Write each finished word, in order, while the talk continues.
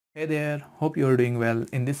Hey there, hope you're doing well.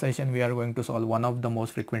 In this session, we are going to solve one of the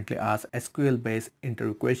most frequently asked SQL-based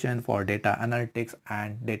interview question for data analytics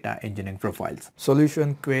and data engineering profiles.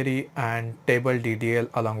 Solution, query, and table DDL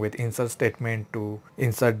along with insert statement to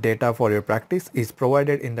insert data for your practice is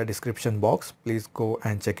provided in the description box. Please go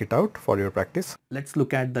and check it out for your practice. Let's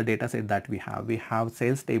look at the data set that we have. We have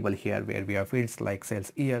sales table here where we have fields like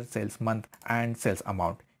sales year, sales month, and sales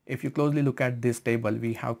amount. If you closely look at this table,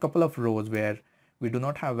 we have a couple of rows where we do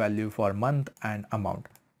not have value for month and amount.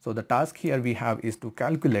 So the task here we have is to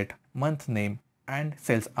calculate month name and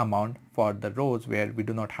sales amount for the rows where we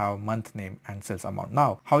do not have month name and sales amount.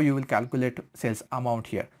 Now, how you will calculate sales amount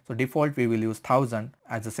here? So default we will use 1000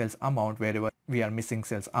 as a sales amount wherever we are missing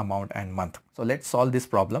sales amount and month. So let's solve this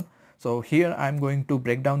problem. So here I'm going to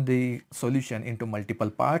break down the solution into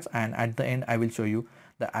multiple parts, and at the end I will show you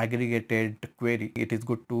the aggregated query. It is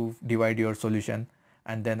good to divide your solution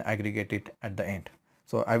and then aggregate it at the end.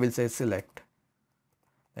 So I will say select,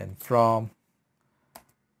 then from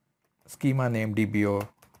schema name DBO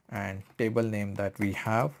and table name that we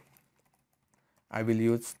have, I will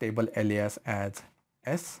use table alias as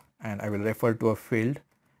S, and I will refer to a field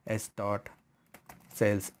S dot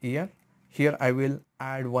sales year. Here I will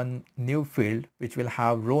add one new field which will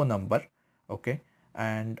have row number, okay,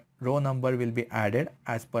 and row number will be added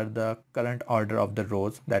as per the current order of the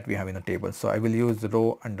rows that we have in the table. So I will use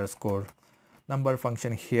row underscore number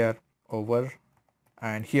function here over,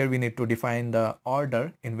 and here we need to define the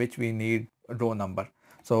order in which we need row number.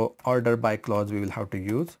 So order by clause we will have to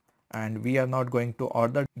use, and we are not going to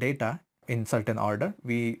order data in certain order.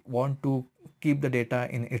 We want to keep the data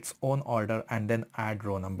in its own order and then add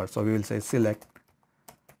row number. So we will say select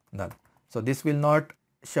null. So this will not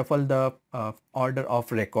shuffle the order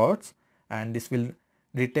of records, and this will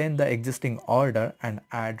retain the existing order and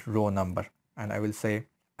add row number, and I will say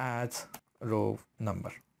adds row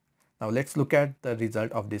number. Now let's look at the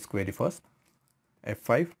result of this query first.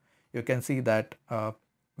 F5, you can see that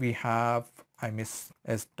we have, I miss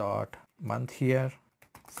S dot month here,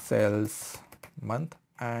 sales month,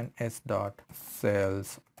 and S dot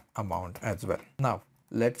sales amount as well. Now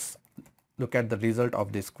let's look at the result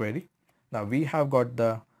of this query. Now we have got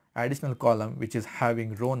the additional column which is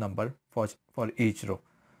having row number for each row.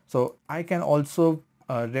 So I can also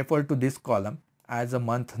refer to this column as a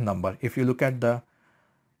month number. If you look at the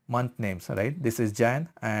month names, right, this is Jan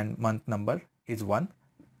and month number is 1,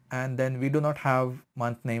 and then we do not have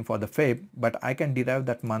month name for the Feb, but I can derive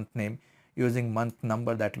that month name using month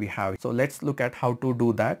number that we have. So let's look at how to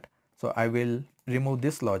do that. So I will remove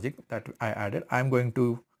this logic that I added. I'm going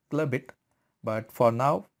to club it, but for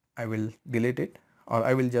now I will delete it, or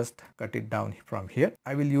I will just cut it down from here.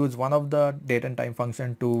 I will use one of the date and time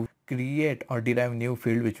function to create or derive new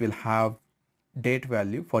field which will have date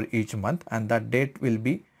value for each month, and that date will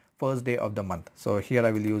be first day of the month. So here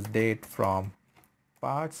I will use date from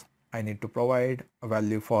parts. I need to provide a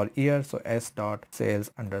value for year, so s dot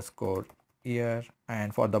sales underscore year,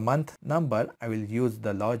 and for the month number I will use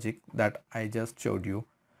the logic that I just showed you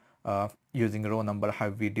using row number how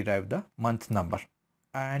we derive the month number.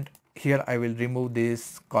 And here I will remove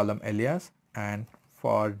this column alias, and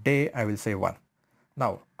for day I will say 1.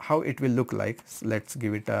 Now how it will look like, let's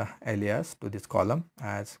give it a alias to this column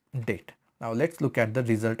as date. Now let's look at the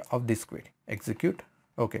result of this query. Execute.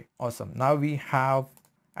 Okay, awesome. Now we have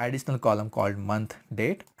additional column called month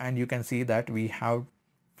date, and you can see that we have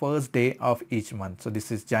first day of each month. So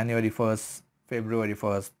this is January 1st, February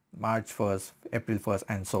 1st, March 1st, April 1st,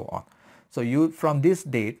 and so on. So from this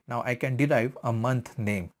date, now I can derive a month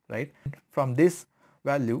name, right? From this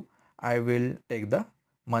value, I will take the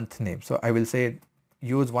month name. So I will say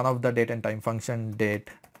use one of the date and time function date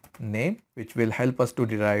name, which will help us to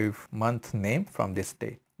derive month name from this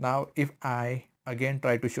date. Now if I again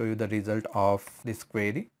try to show you the result of this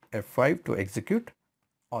query, F5 to execute.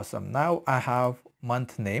 Awesome. Now I have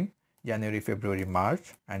month name January, February,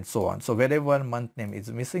 March, and so on. So wherever month name is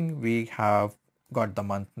missing, we have got the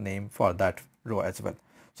month name for that row as well.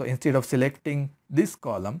 So instead of selecting this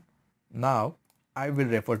column, now I will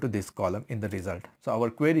refer to this column in the result. So our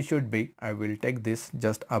query should be, I will take this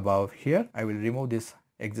just above here. I will remove this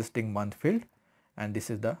existing month field, and this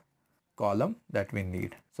is the column that we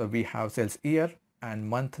need. So we have sales year and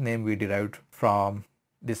month name we derived from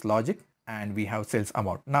this logic, and we have sales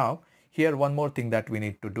amount. Now here one more thing that we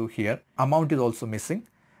need to do here, amount is also missing.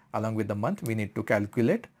 Along with the month, we need to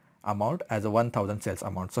calculate amount as a 1000 sales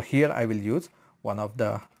amount. So here I will use one of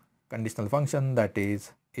the conditional function, that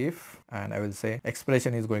is if, and I will say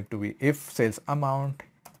expression is going to be if sales amount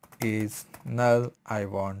is null, I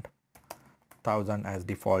want 1000 as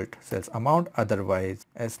default sales amount, otherwise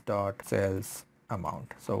s dot sales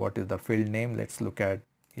amount. So what is the field name? Let's look at,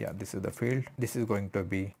 yeah, this is the field. This is going to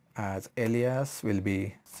be as alias will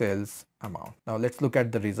be sales amount. Now let's look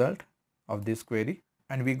at the result of this query,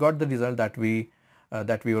 and we got the result that we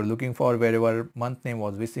were looking for. Wherever month name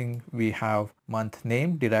was missing, we have month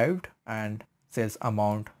name derived and sales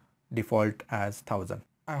amount default as 1000.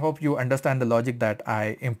 I hope you understand the logic that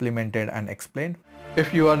I implemented and explained.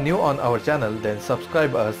 If you are new on our channel, then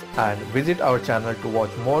subscribe us and visit our channel to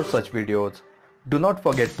watch more such videos. Do not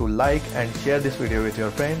forget to like and share this video with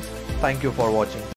your friends. Thank you for watching.